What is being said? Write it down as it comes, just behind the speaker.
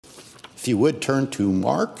If you would turn to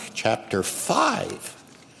Mark chapter 5.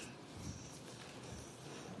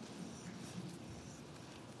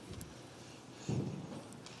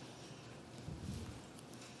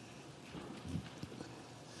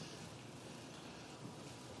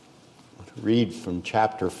 Read from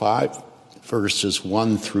chapter 5, verses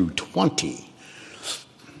 1 through 20.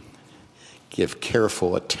 Give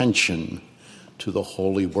careful attention to the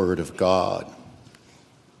holy word of God.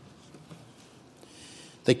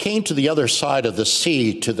 They came to the other side of the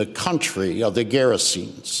sea, to the country of the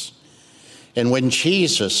Gerasenes. And when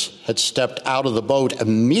Jesus had stepped out of the boat,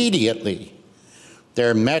 immediately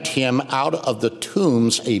there met him out of the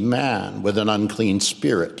tombs a man with an unclean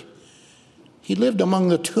spirit. He lived among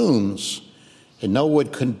the tombs, and no one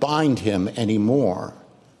could bind him anymore,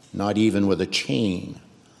 not even with a chain,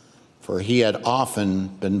 for he had often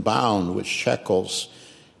been bound with shackles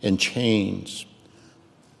and chains.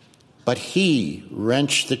 But he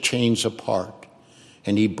wrenched the chains apart,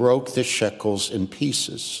 and he broke the shackles in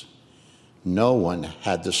pieces. No one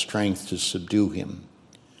had the strength to subdue him.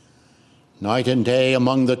 Night and day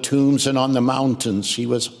among the tombs and on the mountains, he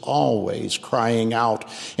was always crying out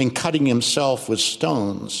and cutting himself with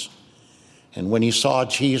stones. And when he saw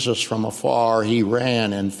Jesus from afar, he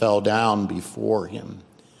ran and fell down before him.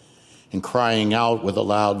 And crying out with a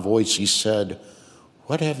loud voice, he said,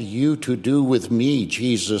 "What have you to do with me,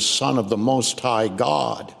 Jesus, Son of the Most High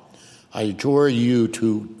God? I adjure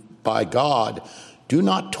you by God, do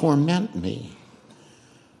not torment me."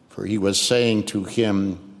 For he was saying to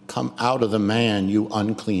him, "Come out of the man, you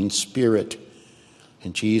unclean spirit."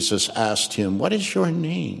 And Jesus asked him, "What is your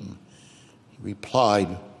name?" He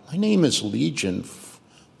replied, "My name is Legion,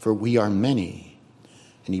 for we are many."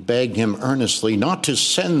 And he begged him earnestly not to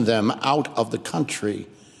send them out of the country.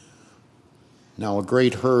 Now a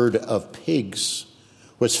great herd of pigs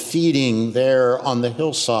was feeding there on the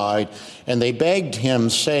hillside, and they begged him,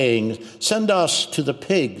 saying, "Send us to the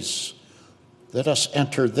pigs, let us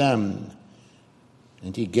enter them."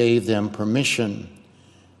 And he gave them permission.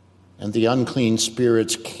 And the unclean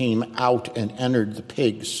spirits came out and entered the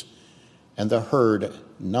pigs, and the herd,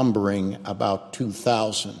 numbering about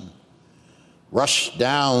 2,000, rushed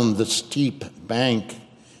down the steep bank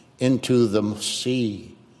into the sea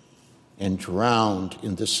and drowned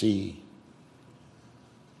in the sea.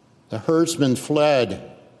 The herdsmen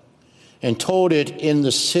fled and told it in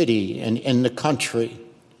the city and in the country.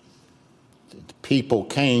 The people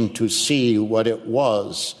came to see what it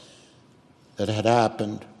was that had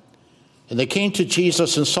happened. And they came to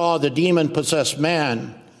Jesus and saw the demon-possessed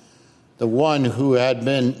man, the one who had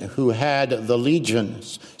the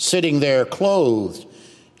legions, sitting there clothed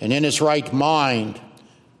and in his right mind,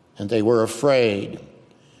 and they were afraid.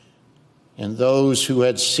 And those who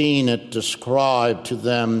had seen it described to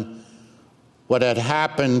them what had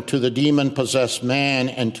happened to the demon-possessed man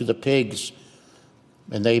and to the pigs.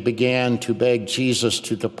 And they began to beg Jesus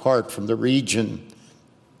to depart from the region.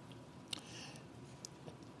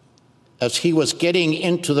 As he was getting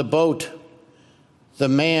into the boat, the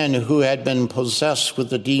man who had been possessed with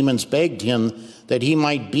the demons begged him that he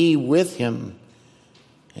might be with him.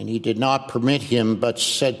 And he did not permit him, but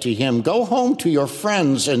said to him, "Go home to your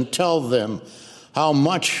friends and tell them how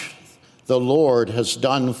much the Lord has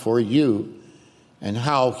done for you and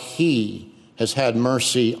how he has had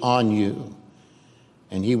mercy on you."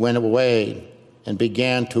 And he went away and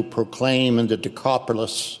began to proclaim in the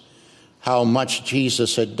Decapolis how much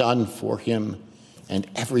Jesus had done for him, and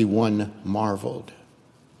everyone marveled.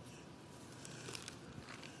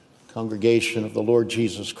 Congregation of the Lord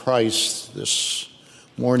Jesus Christ, this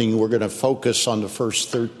morning we're going to focus on the first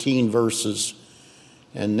 13 verses,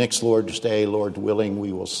 and next Lord's Day, Lord willing,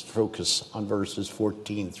 we will focus on verses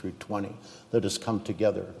 14 through 20. Let us come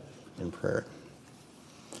together in prayer.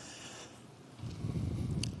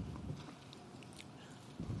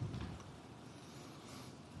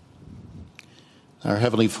 Our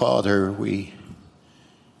Heavenly Father, we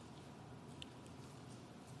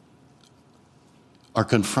are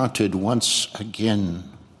confronted once again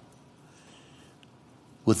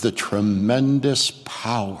with the tremendous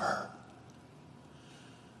power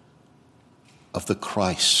of the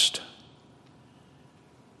Christ,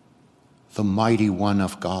 the mighty one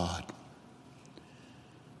of God.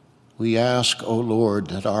 We ask, O Lord,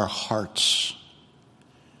 that our hearts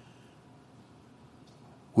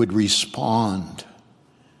would respond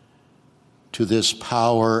to this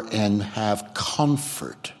power and have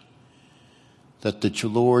comfort that the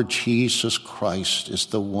Lord Jesus Christ is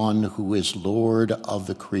the one who is Lord of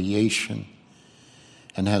the creation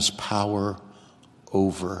and has power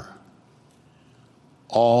over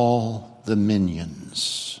all the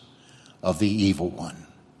minions of the evil one.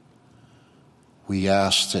 We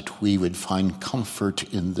ask that we would find comfort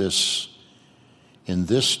in this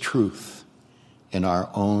truth in our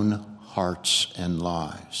own hearts and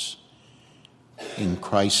lives. In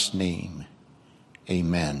Christ's name,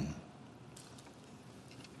 amen.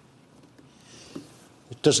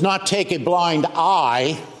 It does not take a blind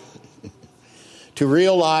eye to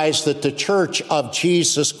realize that the Church of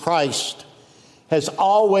Jesus Christ has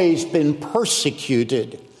always been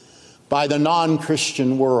persecuted by the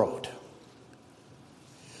non-Christian world.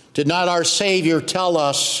 Did not our Savior tell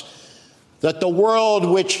us that the world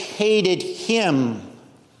which hated him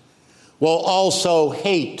will also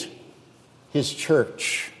hate his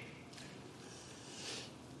church?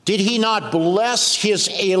 Did he not bless his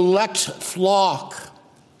elect flock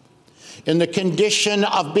in the condition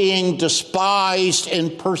of being despised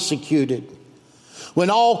and persecuted, when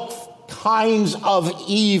all kinds of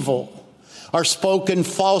evil are spoken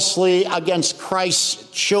falsely against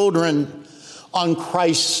Christ's children on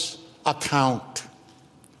Christ's account?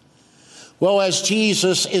 Well, as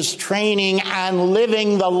Jesus is training and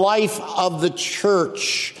living the life of the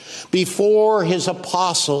church before his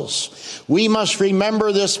apostles, we must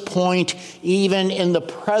remember this point even in the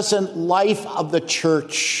present life of the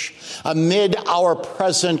church amid our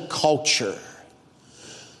present culture.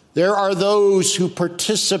 There are those who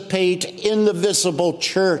participate in the visible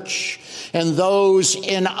church and those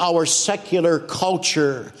in our secular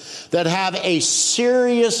culture that have a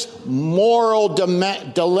serious moral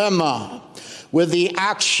dilemma with the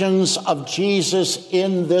actions of Jesus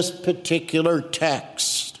in this particular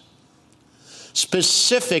text.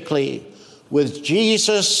 Specifically, with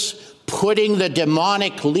Jesus putting the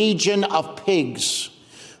demonic legion of pigs,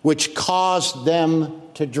 which caused them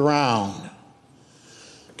to drown.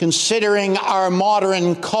 Considering our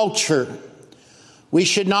modern culture, we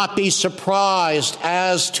should not be surprised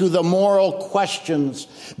as to the moral questions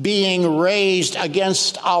being raised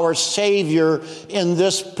against our Savior in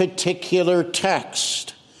this particular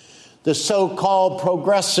text. The so-called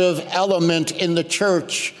progressive element in the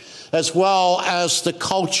church, as well as the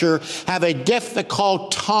culture, have a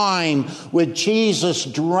difficult time with Jesus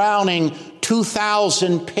drowning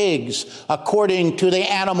 2,000 pigs, according to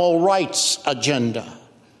the animal rights agenda.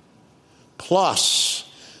 Plus,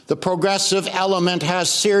 the progressive element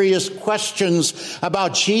has serious questions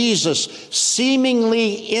about Jesus'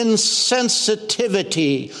 seemingly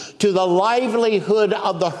insensitivity to the livelihood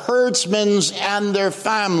of the herdsmen and their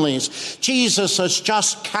families. Jesus has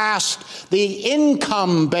just cast the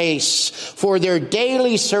income base for their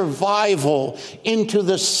daily survival into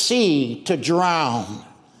the sea to drown.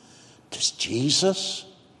 Does Jesus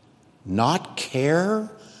not care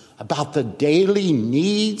about the daily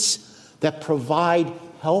needs that provide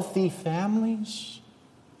healthy families?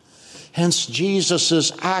 Hence,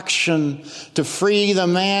 Jesus' action to free the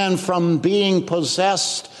man from being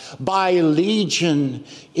possessed by legion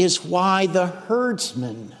is why the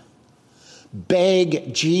herdsmen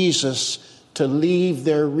beg Jesus to leave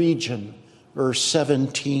their region. Verse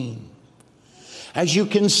 17. As you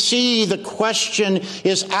can see, the question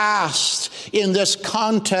is asked in this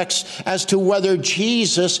context as to whether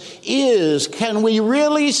Jesus is. Can we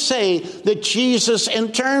really say that Jesus,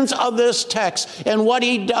 in terms of this text and what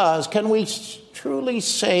he does, can we truly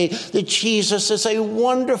say that Jesus is a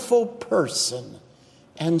wonderful person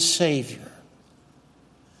and Savior?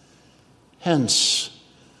 Hence,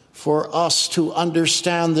 for us to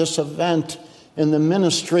understand this event in the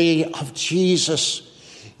ministry of Jesus,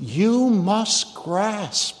 you must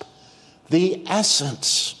grasp the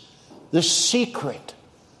essence, the secret,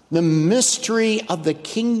 the mystery of the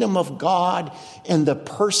kingdom of God in the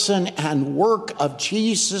person and work of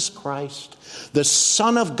Jesus Christ, the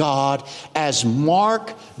Son of God, as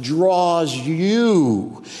Mark draws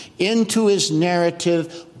you into his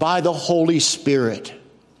narrative by the Holy Spirit.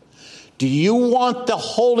 Do you want the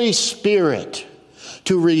Holy Spirit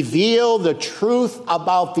to reveal the truth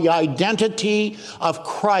about the identity of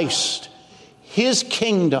Christ, his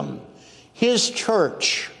kingdom, his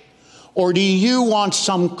church? Or do you want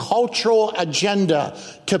some cultural agenda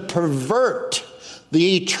to pervert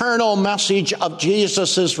the eternal message of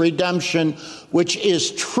Jesus' redemption, which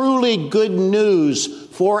is truly good news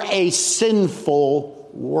for a sinful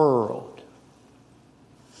world?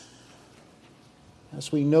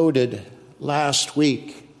 As we noted last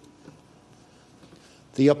week,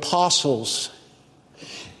 the apostles,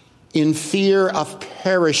 in fear of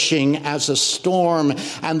perishing as a storm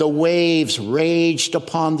and the waves raged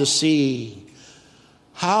upon the sea,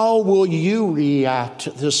 how will you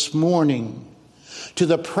react this morning to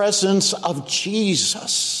the presence of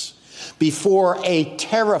Jesus before a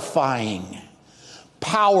terrifying,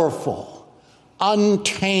 powerful,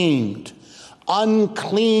 untamed,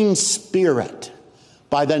 unclean spirit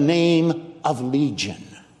by the name of Legion.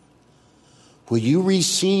 Will you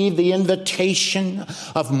receive the invitation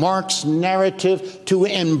of Mark's narrative to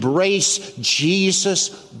embrace Jesus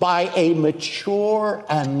by a mature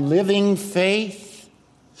and living faith?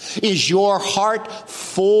 Is your heart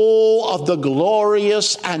full of the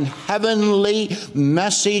glorious and heavenly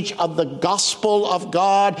message of the gospel of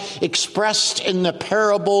God expressed in the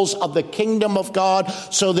parables of the kingdom of God,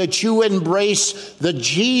 so that you embrace the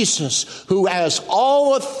Jesus who has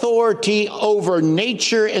all authority over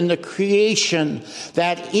nature and the creation,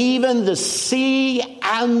 that even the sea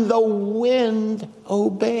and the wind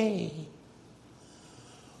obey?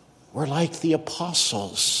 We're like the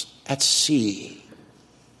apostles at sea.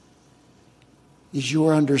 Is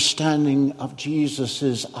your understanding of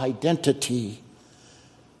Jesus' identity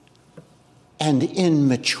and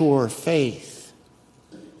immature faith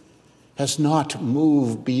has not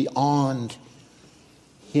moved beyond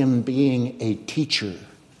him being a teacher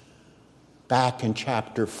back in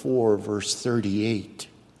chapter 4, verse 38,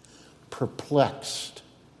 perplexed,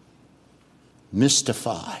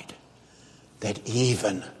 mystified, that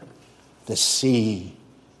even the sea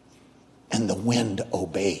and the wind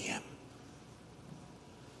obey him?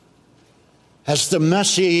 As the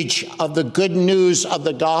message of the good news of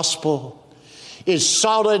the gospel is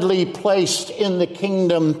solidly placed in the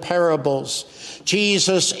kingdom parables,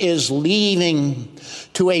 Jesus is leading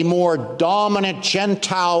to a more dominant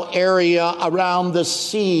Gentile area around the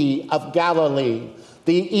Sea of Galilee,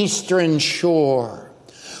 the eastern shore.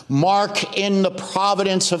 Mark, in the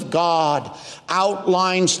providence of God,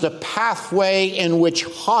 outlines the pathway in which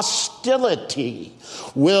hostility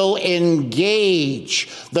will engage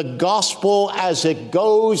the gospel as it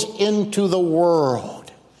goes into the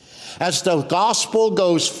world. As the gospel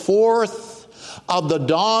goes forth of the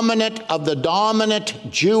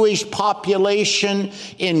dominant Jewish population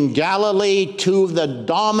in Galilee to the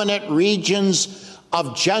dominant regions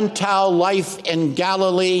of Gentile life in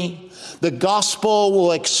Galilee, the gospel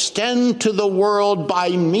will extend to the world by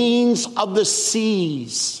means of the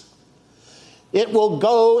seas. It will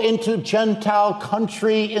go into Gentile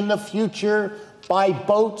country in the future by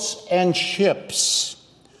boats and ships.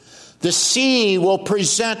 The sea will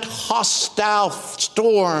present hostile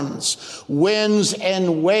storms, winds,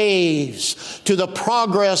 and waves to the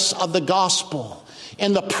progress of the gospel.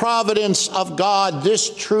 In the providence of God,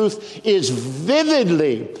 this truth is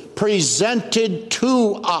vividly presented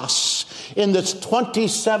to us in the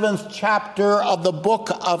 27th chapter of the book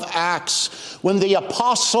of Acts, when the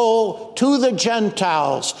apostle to the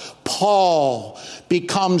Gentiles, Paul,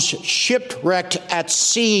 becomes shipwrecked at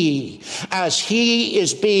sea as he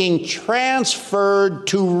is being transferred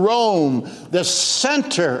to Rome, the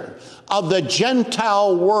center of the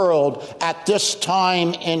Gentile world at this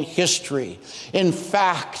time in history. In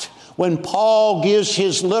fact, when Paul gives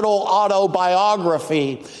his little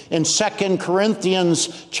autobiography in 2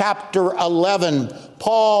 Corinthians chapter 11,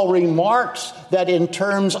 Paul remarks that in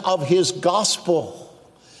terms of his gospel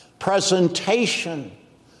presentation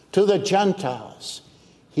to the Gentiles,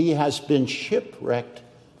 he has been shipwrecked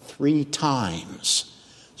 3 times.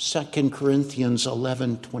 2 Corinthians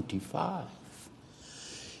 11:25.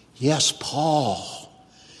 Yes, Paul,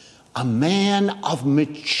 a man of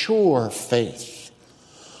mature faith,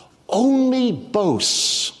 only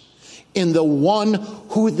boasts in the one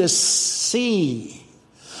who the sea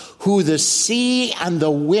and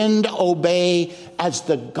the wind obey, as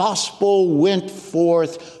the gospel went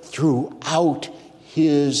forth throughout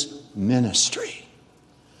his ministry.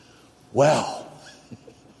 Well,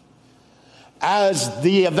 as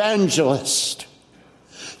the evangelist,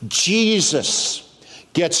 Jesus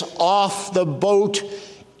gets off the boat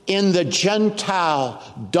in the Gentile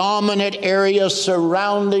dominant area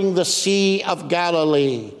surrounding the Sea of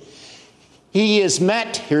Galilee. He is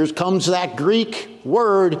met, here comes that Greek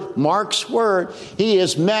word, Mark's word, he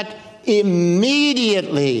is met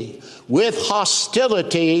immediately with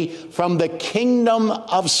hostility from the kingdom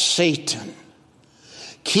of Satan.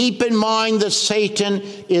 Keep in mind that Satan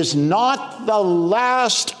is not the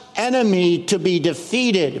last enemy to be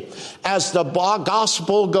defeated as the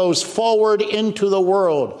gospel goes forward into the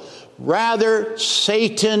world. Rather,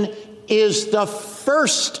 Satan is the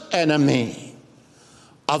first enemy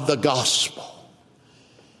of the gospel.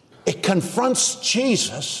 It confronts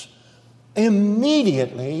Jesus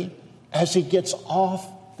immediately as he gets off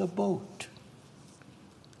the boat.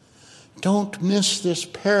 Don't miss this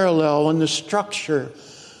parallel in the structure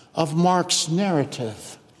of Mark's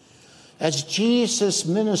narrative. As Jesus'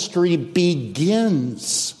 ministry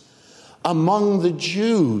begins among the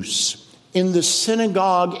Jews in the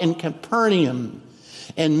synagogue in Capernaum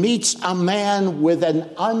and meets a man with an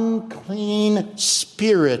unclean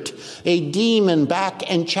spirit, a demon, back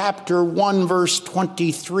in chapter 1, verse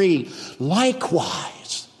 23.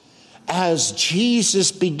 Likewise, as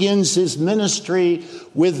Jesus begins his ministry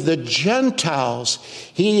with the Gentiles,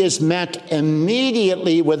 he is met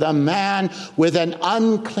immediately with a man with an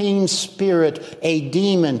unclean spirit, a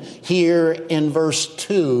demon, here in verse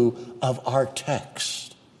 2 of our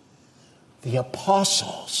text. The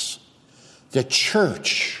apostles, the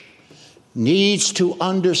church, needs to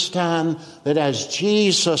understand that as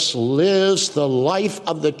Jesus lives the life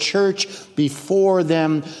of the church before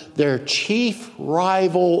them, their chief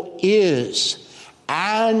rival is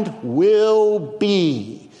and will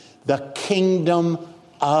be the kingdom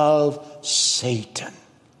of Satan.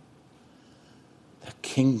 The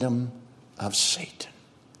kingdom of Satan.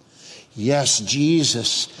 Yes,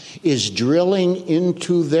 Jesus is drilling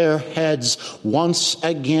into their heads once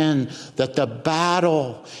again that the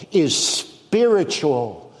battle is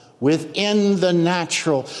spiritual within the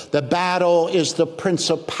natural. The battle is the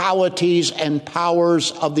principalities and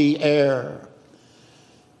powers of the air.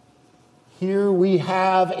 Here we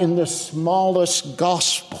have in the smallest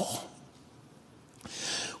gospel,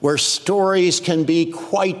 where stories can be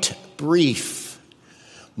quite brief,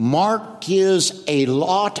 Mark gives a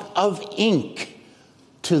lot of ink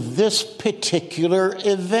to this particular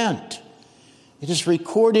event. It is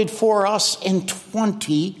recorded for us in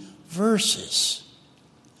 20 verses.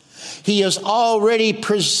 He has already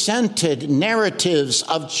presented narratives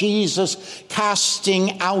of Jesus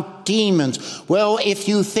casting out demons. Well, if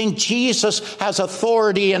you think Jesus has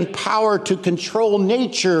authority and power to control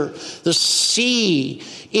nature, the sea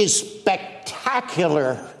is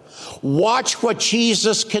spectacular. Watch what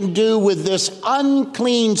Jesus can do with this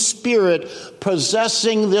unclean spirit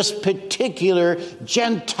possessing this particular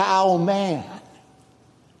Gentile man.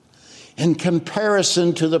 In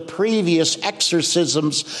comparison to the previous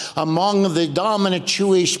exorcisms among the dominant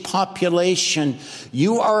Jewish population,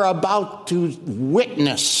 you are about to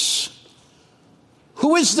witness.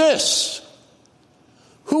 Who is this?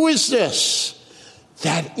 Who is this?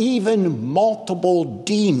 That even multiple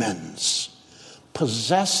demons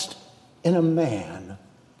possessed in a man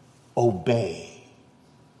obey.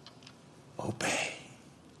 Obey.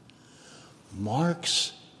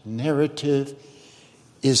 Mark's narrative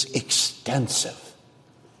is extensive.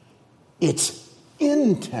 It's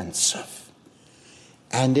intensive.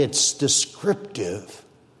 And it's descriptive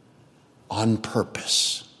on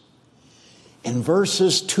purpose. In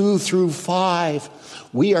verses 2 through 5,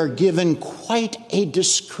 we are given quite a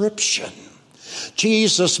description.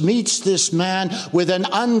 Jesus meets this man with an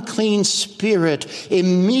unclean spirit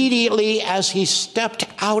immediately as he stepped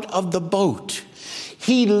out of the boat.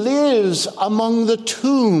 He lives among the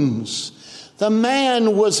tombs. The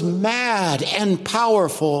man was mad and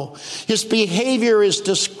powerful. His behavior is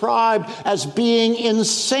described as being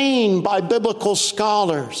insane by biblical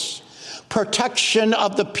scholars. Protection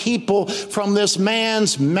of the people from this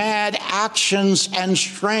man's mad actions and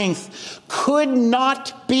strength could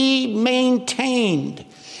not be maintained.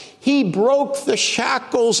 He broke the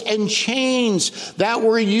shackles and chains that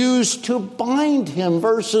were used to bind him,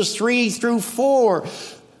 verses 3 through 4.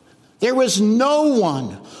 There was no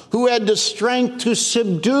one who had the strength to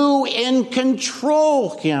subdue and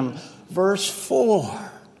control him, verse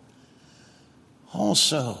 4.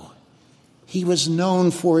 Also, he was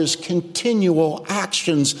known for his continual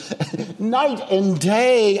actions night and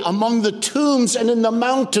day among the tombs and in the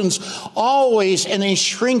mountains, always in a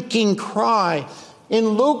shrinking cry. In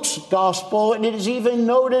Luke's gospel, it is even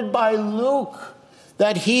noted by Luke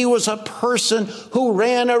that he was a person who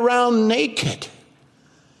ran around naked.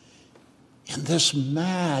 In this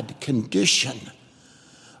mad condition,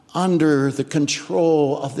 under the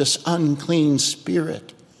control of this unclean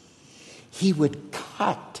spirit, he would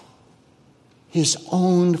cut his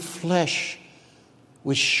own flesh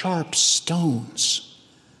with sharp stones.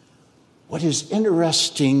 What is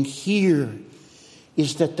interesting here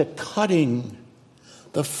is that the cutting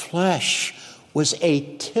the flesh was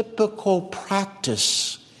a typical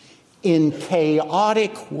practice in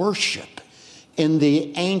chaotic worship in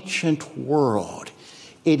the ancient world.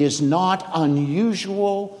 It is not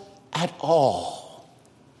unusual at all.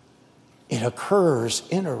 It occurs,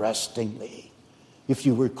 interestingly, if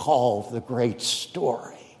you recall the great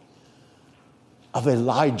story of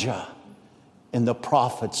Elijah and the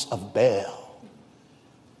prophets of Baal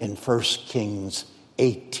in 1 Kings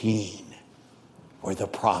 18, where the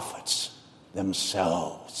prophets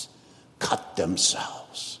themselves cut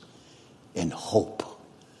themselves in hope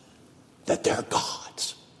that their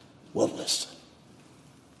gods will listen.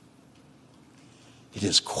 It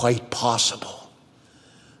is quite possible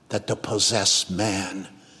that the possessed man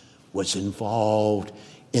was involved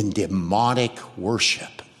in demonic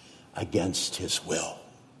worship against his will.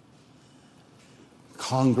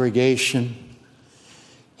 Congregation,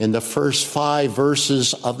 in the first 5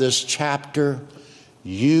 verses of this chapter,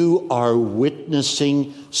 you are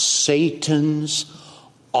witnessing Satan's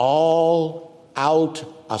all-out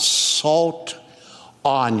assault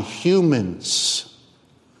on humans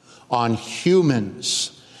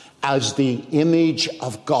as the image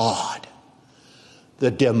of God. The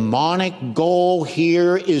demonic goal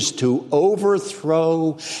here is to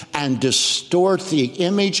overthrow and distort the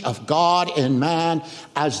image of God in man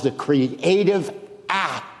as the creative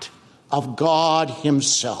act of God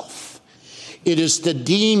himself. It is the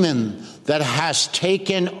demon that has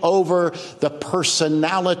taken over the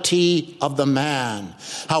personality of the man.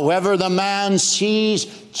 However, the man sees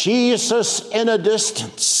Jesus in a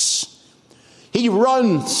distance. He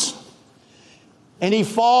runs and he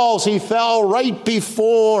falls. He fell right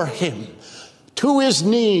before him to his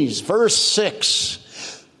knees. Verse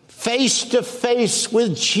 6, face to face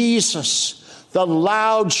with Jesus. The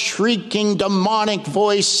loud, shrieking, demonic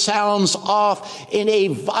voice sounds off in a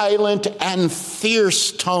violent and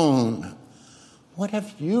fierce tone. What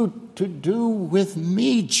have you to do with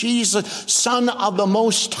me, Jesus, Son of the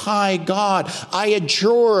Most High God? I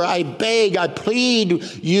adjure, I beg, I plead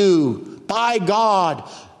you, by God,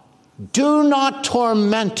 do not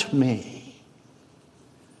torment me.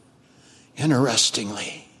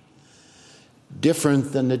 Interestingly,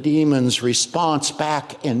 different than the demon's response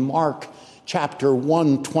back in Mark chapter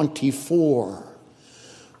 1:24,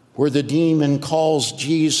 where the demon calls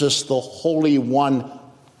Jesus the Holy One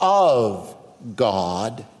of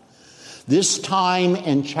God. This time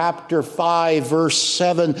in chapter 5, verse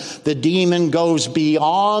 7, the demon goes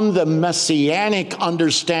beyond the messianic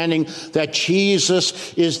understanding that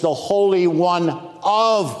Jesus is the Holy One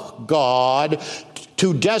of God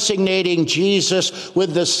to designating Jesus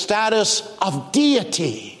with the status of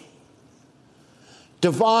deity,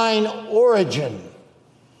 divine origin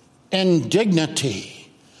and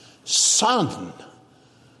dignity, Son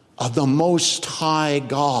of the Most High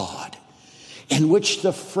God, in which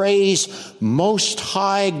the phrase Most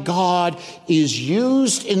High God is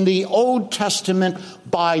used in the Old Testament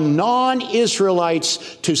by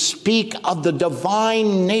non-Israelites to speak of the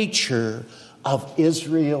divine nature of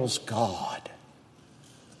Israel's God.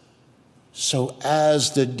 So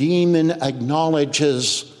as the demon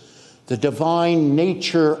acknowledges the divine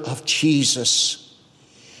nature of Jesus,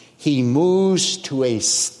 he moves to a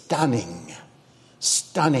stunning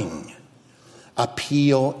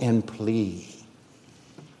appeal and plea.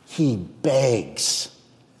 He begs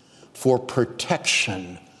for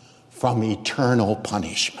protection from eternal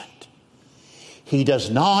punishment. He does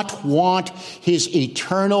not want his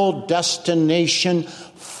eternal destination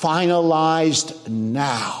finalized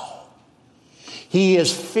now. He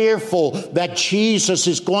is fearful that Jesus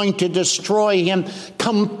is going to destroy him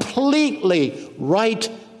completely right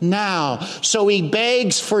now. So he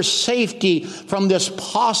begs for safety from this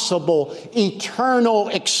possible eternal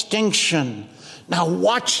extinction. Now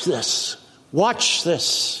watch this. Watch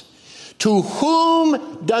this. To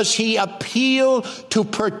whom does he appeal to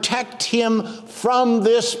protect him from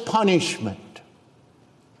this punishment?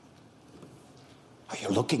 Are you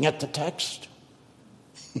looking at the text?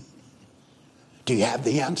 Do you have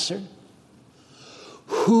the answer?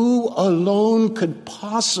 Who alone could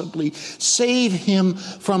possibly save him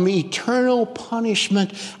from eternal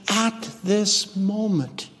punishment at this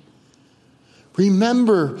moment?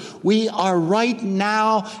 Remember, we are right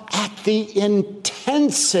now at the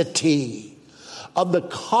intensity of the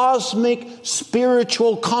cosmic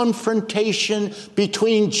spiritual confrontation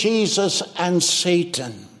between Jesus and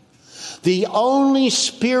Satan. The only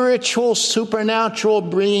spiritual, supernatural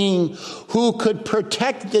being who could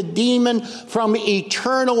protect the demon from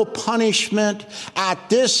eternal punishment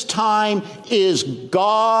at this time is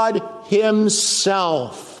God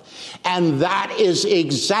himself. And that is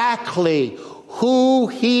exactly who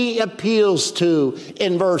he appeals to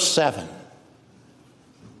in verse 7.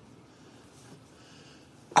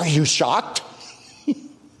 Are you shocked?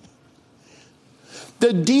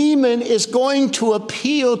 The demon is going to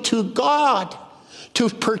appeal to God to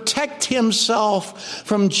protect himself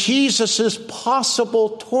from Jesus'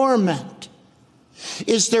 possible torment.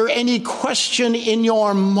 Is there any question in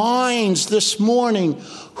your minds this morning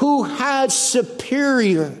who has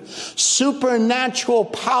superior supernatural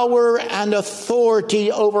power and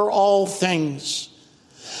authority over all things?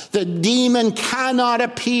 The demon cannot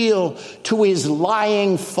appeal to his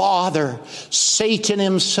lying father, Satan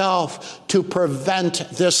himself, to prevent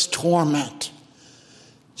this torment.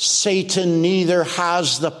 Satan neither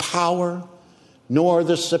has the power, nor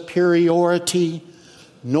the superiority,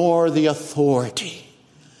 nor the authority.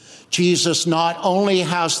 Jesus not only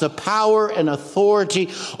has the power and authority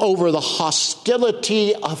over the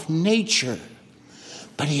hostility of nature,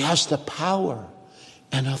 but he has the power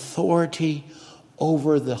and authority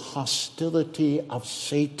over the hostility of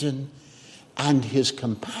Satan and his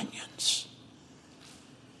companions.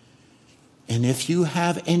 And if you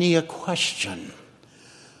have any question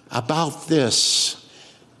about this,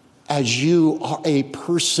 as you are a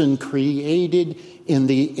person created in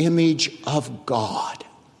the image of God,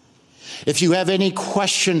 if you have any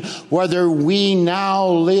question whether we now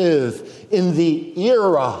live in the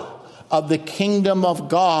era of the kingdom of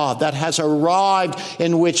God that has arrived,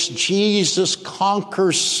 in which Jesus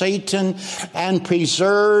conquers Satan and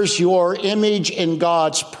preserves your image in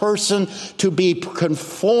God's person to be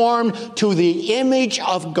conformed to the image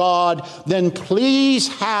of God, then please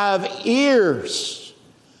have ears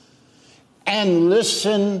and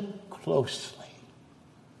listen closely.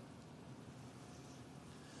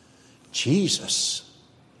 Jesus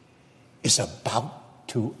is about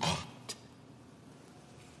to act.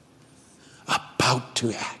 About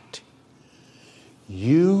to act.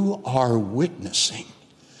 You are witnessing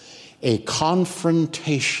a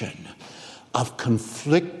confrontation of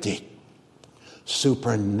conflicting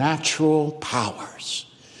supernatural powers.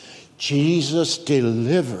 Jesus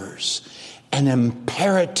delivers an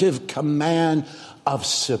imperative command of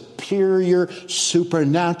superior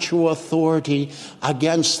supernatural authority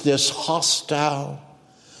against this hostile,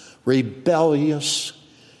 rebellious,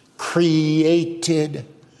 created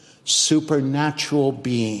supernatural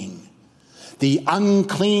being. The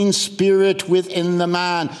unclean spirit within the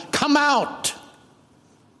man. Come out!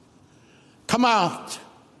 Come out!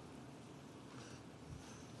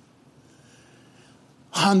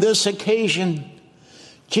 On this occasion,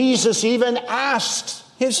 Jesus even asks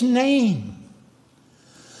his name.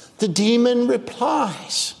 The demon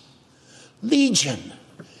replies, Legion,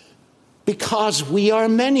 because we are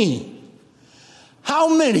many.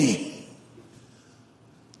 How many?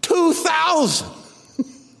 2,000.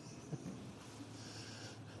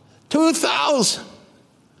 2,000.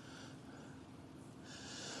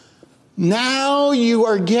 Now you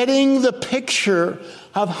are getting the picture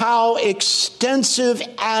of how extensive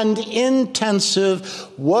and intensive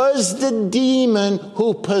was the demon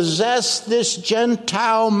who possessed this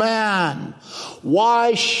Gentile man.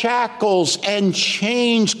 Why shackles and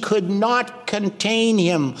chains could not contain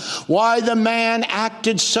him. Why the man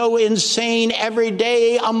acted so insane every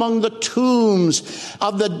day among the tombs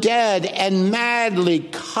of the dead and madly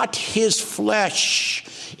cut his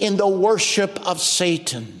flesh in the worship of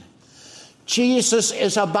Satan. Jesus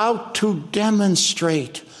is about to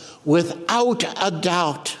demonstrate without a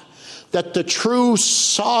doubt that the true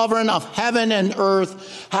sovereign of heaven and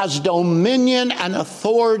earth has dominion and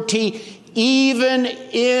authority even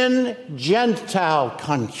in Gentile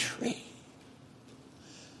country.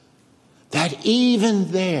 That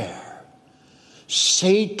even there,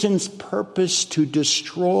 Satan's purpose to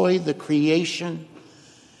destroy the creation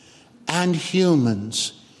and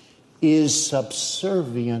humans is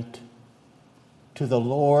subservient to the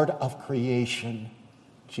Lord of creation,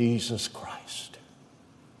 Jesus Christ.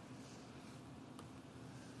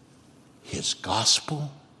 His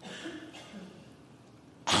gospel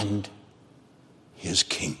and his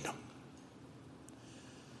kingdom.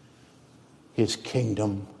 His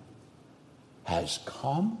kingdom has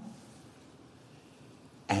come,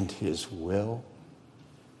 and his will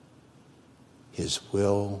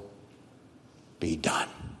be done.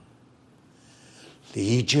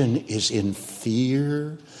 Legion is in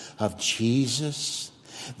fear of Jesus.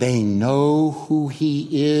 They know who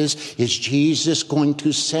he is. Is Jesus going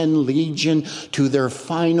to send Legion to their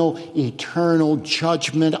final eternal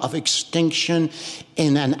judgment of extinction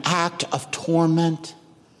in an act of torment?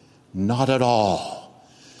 Not at all.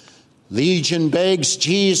 Legion begs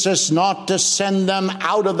Jesus not to send them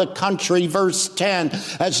out of the country, verse 10,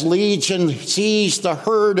 as Legion sees the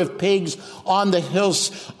herd of pigs on the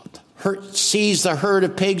hills. Sees the herd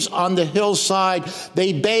of pigs on the hillside.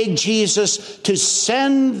 They beg Jesus to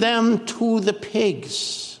send them to the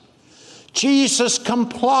pigs. Jesus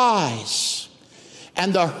complies,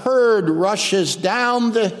 and the herd rushes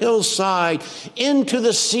down the hillside into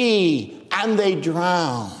the sea, and they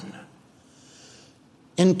drown.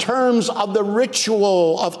 In terms of the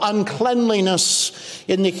ritual of uncleanliness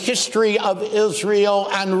in the history of Israel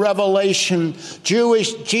and Revelation,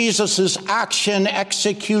 Jesus' action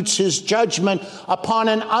executes his judgment upon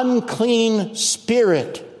an unclean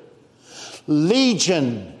spirit.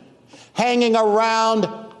 Legion hanging around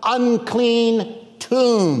unclean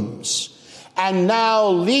tombs. And now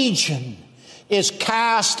Legion is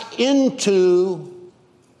cast into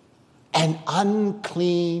an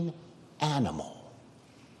unclean animal.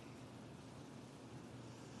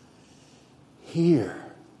 Here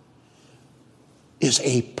is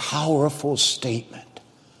a powerful statement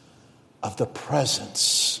of the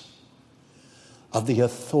presence of the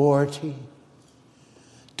authority,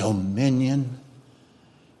 dominion,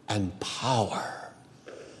 and power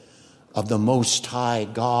of the Most High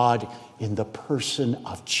God in the person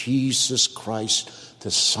of Jesus Christ,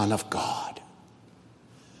 the Son of God.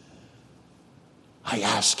 I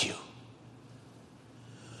ask you,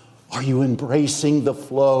 are you embracing the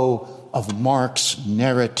flow of Mark's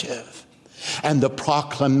narrative and the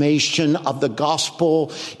proclamation of the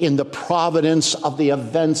gospel in the providence of the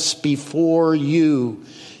events before you?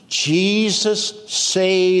 Jesus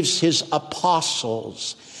saves his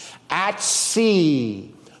apostles at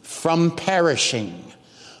sea from perishing,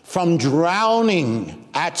 from drowning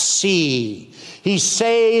at sea. He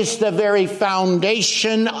saves the very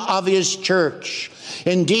foundation of his church.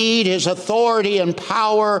 Indeed, his authority and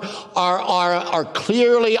power are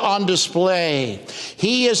clearly on display.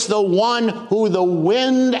 He is the one who the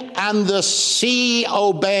wind and the sea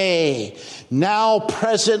obey. Now,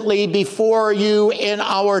 presently before you in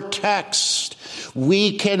our text,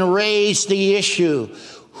 we can raise the issue: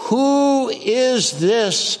 who is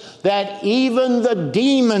this that even the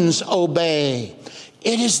demons obey?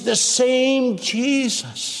 It is the same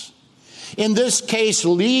Jesus. In this case,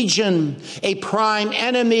 Legion, a prime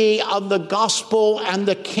enemy of the gospel and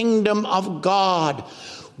the kingdom of God,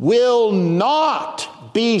 will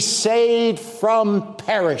not be saved from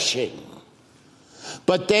perishing,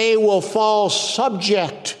 but they will fall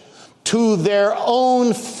subject to their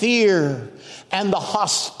own fear and the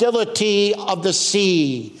hostility of the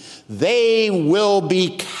sea. They will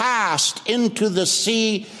be cast into the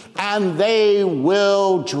sea and they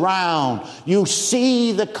will drown. You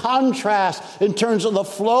see the contrast in terms of the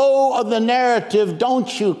flow of the narrative,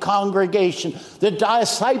 don't you, congregation? The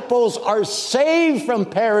disciples are saved from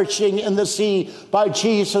perishing in the sea by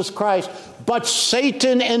Jesus Christ, but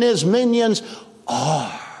Satan and his minions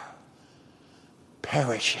are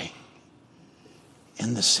perishing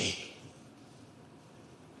in the sea.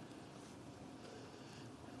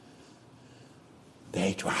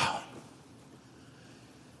 They drown.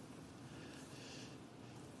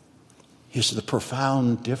 Here's the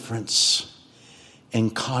profound difference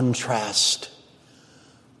in contrast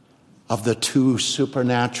of the two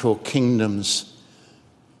supernatural kingdoms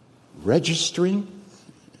registering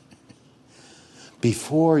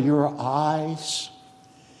before your eyes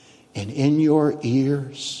and in your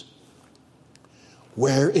ears.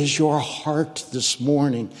 Where is your heart this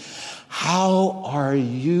morning? How are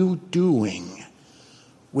you doing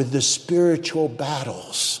with the spiritual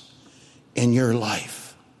battles in your life?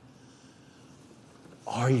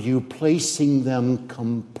 Are you placing them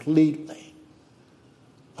completely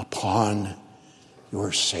upon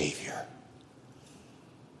your Savior?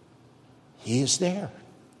 He is there.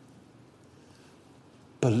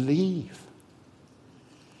 Believe.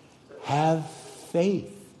 Have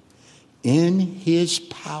faith in his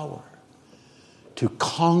power to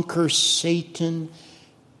conquer Satan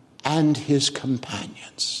and his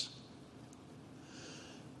companions.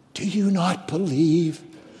 Do you not believe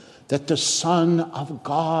that the Son of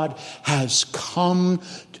God has come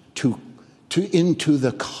into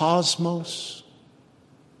the cosmos?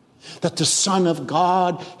 That the Son of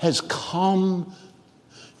God has come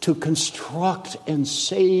to construct and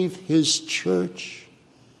save his church?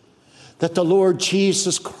 That the Lord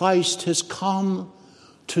Jesus Christ has come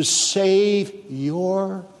to save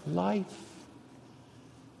your life?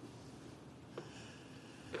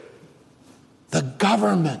 The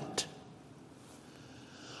government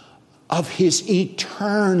of his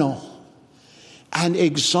eternal and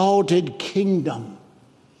exalted kingdom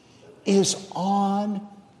is on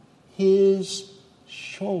his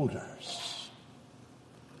shoulders.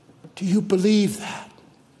 Do you believe that?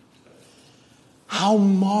 How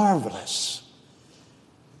marvelous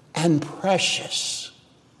and precious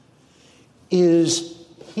is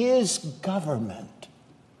his government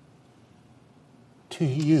to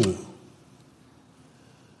you?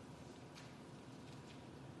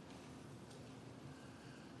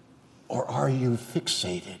 Or are you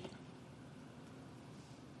fixated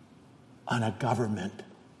on a government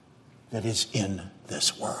that is in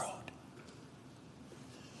this world?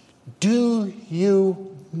 Do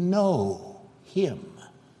you know him,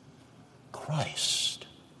 Christ,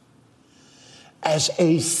 as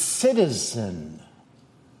a citizen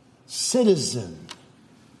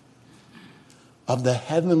of the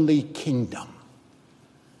heavenly kingdom,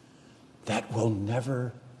 that will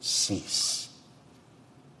never cease.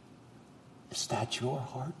 Is that your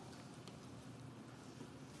heart?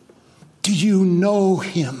 Do you know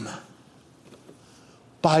him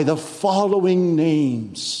by the following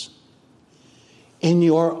names in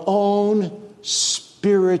your own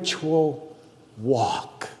spiritual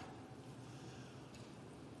walk?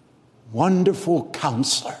 Wonderful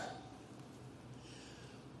Counselor,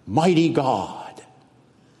 Mighty God,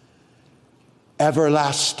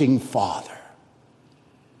 Everlasting Father,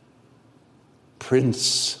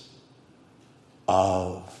 Prince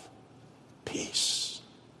of Peace.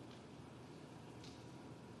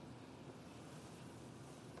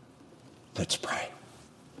 Let's pray.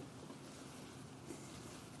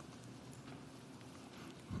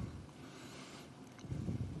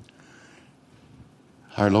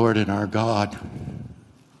 Our Lord and our God,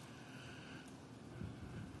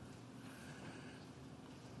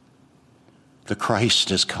 the Christ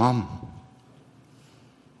has come.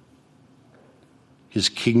 His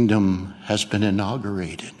kingdom has been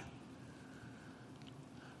inaugurated.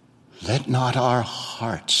 Let not our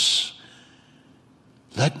hearts,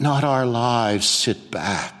 let not our lives sit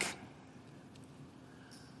back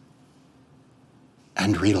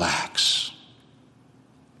and relax.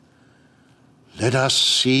 Let us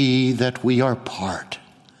see that we are part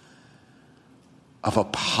of a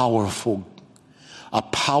powerful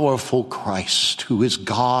Christ who is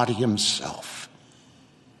God himself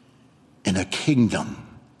in a kingdom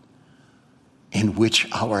in which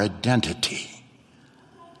our identity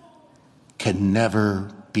can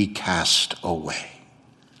never be cast away.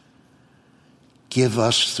 Give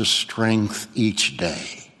us the strength each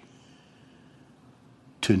day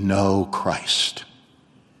to know Christ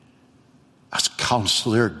as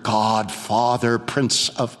Counselor, God, Father, Prince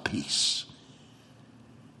of Peace.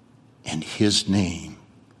 In his name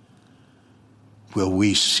will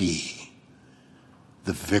we see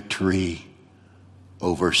the victory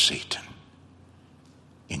over Satan.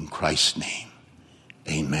 In Christ's name,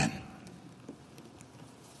 amen.